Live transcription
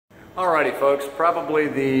Alrighty folks, probably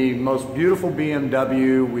the most beautiful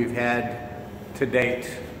BMW we've had to date.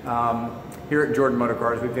 Here at Jordan Motor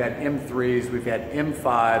Cars, we've had M3s, we've had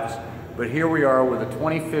M5s, but here we are with a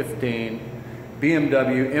 2015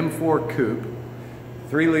 BMW M4 Coupe,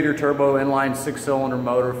 3-liter turbo inline 6-cylinder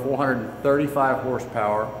motor, 435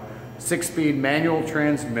 horsepower, 6-speed manual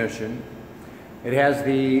transmission. It has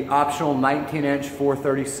the optional 19-inch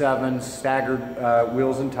 437 staggered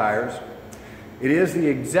wheels and tires. It is the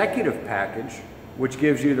executive package, which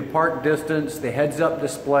gives you the park distance, the heads-up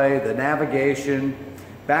display, the navigation,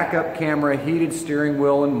 backup camera, heated steering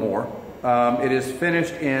wheel, and more. It is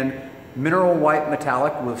finished in mineral white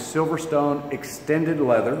metallic with Silverstone extended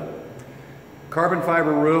leather, carbon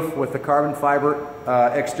fiber roof with the carbon fiber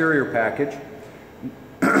exterior package,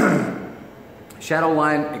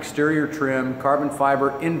 Shadowline exterior trim, carbon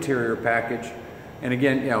fiber interior package, and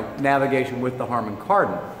again, navigation with the Harman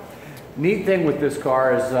Kardon. Neat thing with this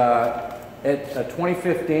car is it's a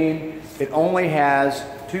 2015. It only has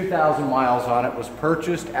 2,000 miles on it. Was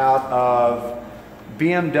purchased out of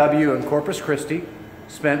BMW in Corpus Christi.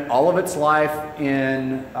 Spent all of its life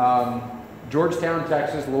in Georgetown,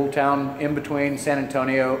 Texas, a little town in between San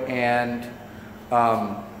Antonio and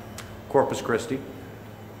Corpus Christi.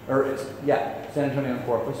 San Antonio and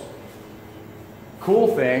Corpus.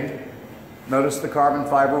 Cool thing, notice the carbon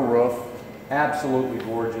fiber roof, absolutely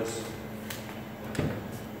gorgeous.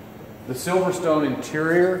 The Silverstone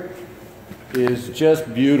interior is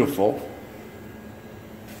just beautiful.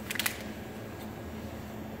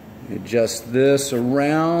 Adjust this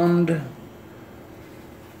around.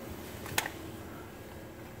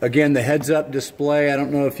 Again, the heads-up display, I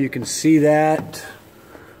don't know if you can see that.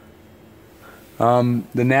 The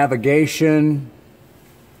navigation,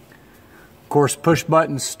 of course, push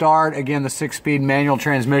button start. Again, the 6-speed manual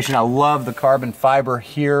transmission. I love the carbon fiber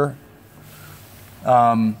here.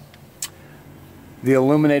 The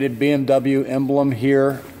illuminated BMW emblem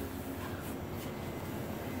here.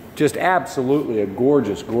 Just absolutely a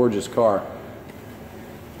gorgeous, gorgeous car.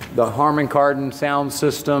 The Harman Kardon sound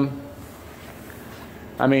system.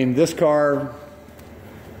 I mean, this car,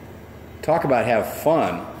 talk about have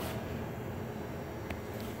fun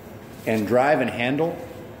and drive and handle.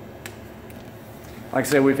 Like I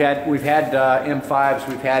said, we've had M5s,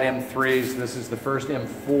 we've had M3s. This is the first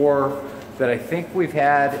M4 that I think we've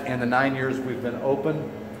had in the 9 years we've been open.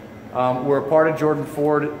 We're a part of Jordan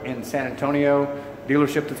Ford in San Antonio,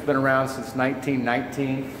 dealership that's been around since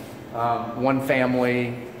 1919. One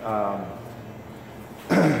family. Let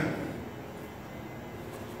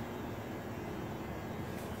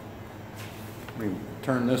me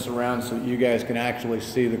turn this around so that you guys can actually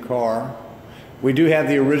see the car. We do have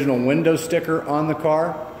the original window sticker on the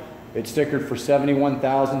car. It's stickered for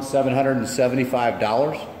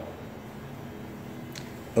 $71,775.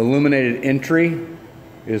 Illuminated entry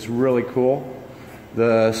is really cool.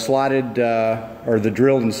 The slotted, or the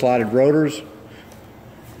drilled and slotted rotors.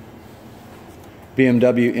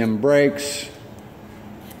 BMW M brakes.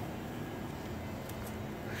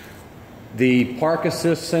 The park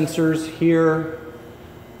assist sensors here,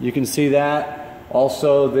 you can see that.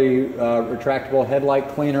 Also the retractable headlight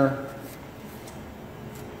cleaner.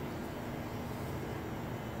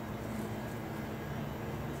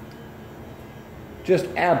 Just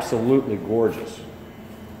absolutely gorgeous.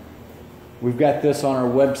 We've got this on our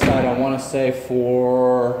website, I want to say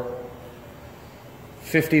for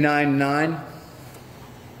 $59.9.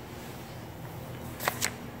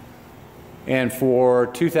 And for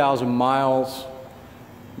 2,000 miles,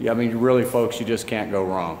 I mean, really folks, you just can't go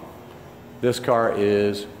wrong. This car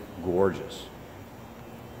is gorgeous.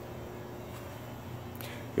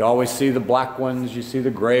 You always see the black ones, you see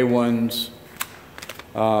the gray ones.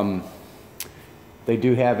 They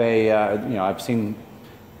do have a, I've seen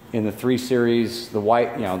in the 3 Series, the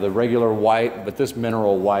white, the regular white, but this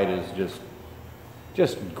mineral white is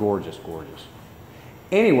just gorgeous, gorgeous.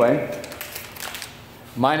 Anyway,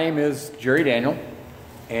 my name is Jerry Daniel,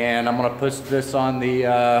 and I'm going to put this on the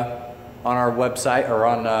on our website or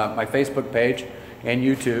on my Facebook page and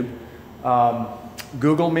YouTube.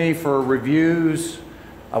 Google me for reviews.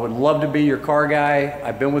 I would love to be your car guy.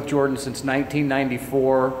 I've been with Jordan since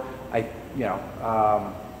 1994.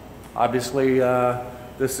 Obviously,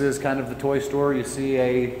 this is kind of the toy store. You see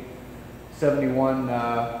a 71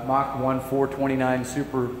 Mach 1 429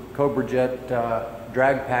 Super Cobra Jet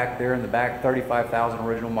drag pack there in the back, 35,000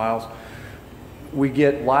 original miles. We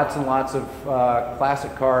get lots and lots of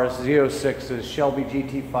classic cars, Z06s, Shelby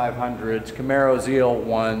GT500s, Camaro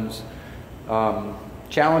ZL1s,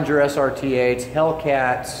 Challenger SRT8s,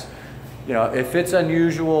 Hellcats. If it's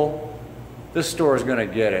unusual, this store is going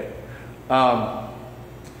to get it.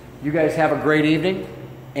 You guys have a great evening,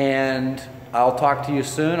 and I'll talk to you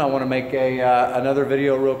soon. I want to make another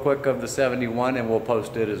video real quick of the 71, and we'll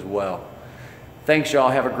post it as well. Thanks,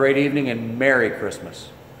 y'all. Have a great evening, and Merry Christmas.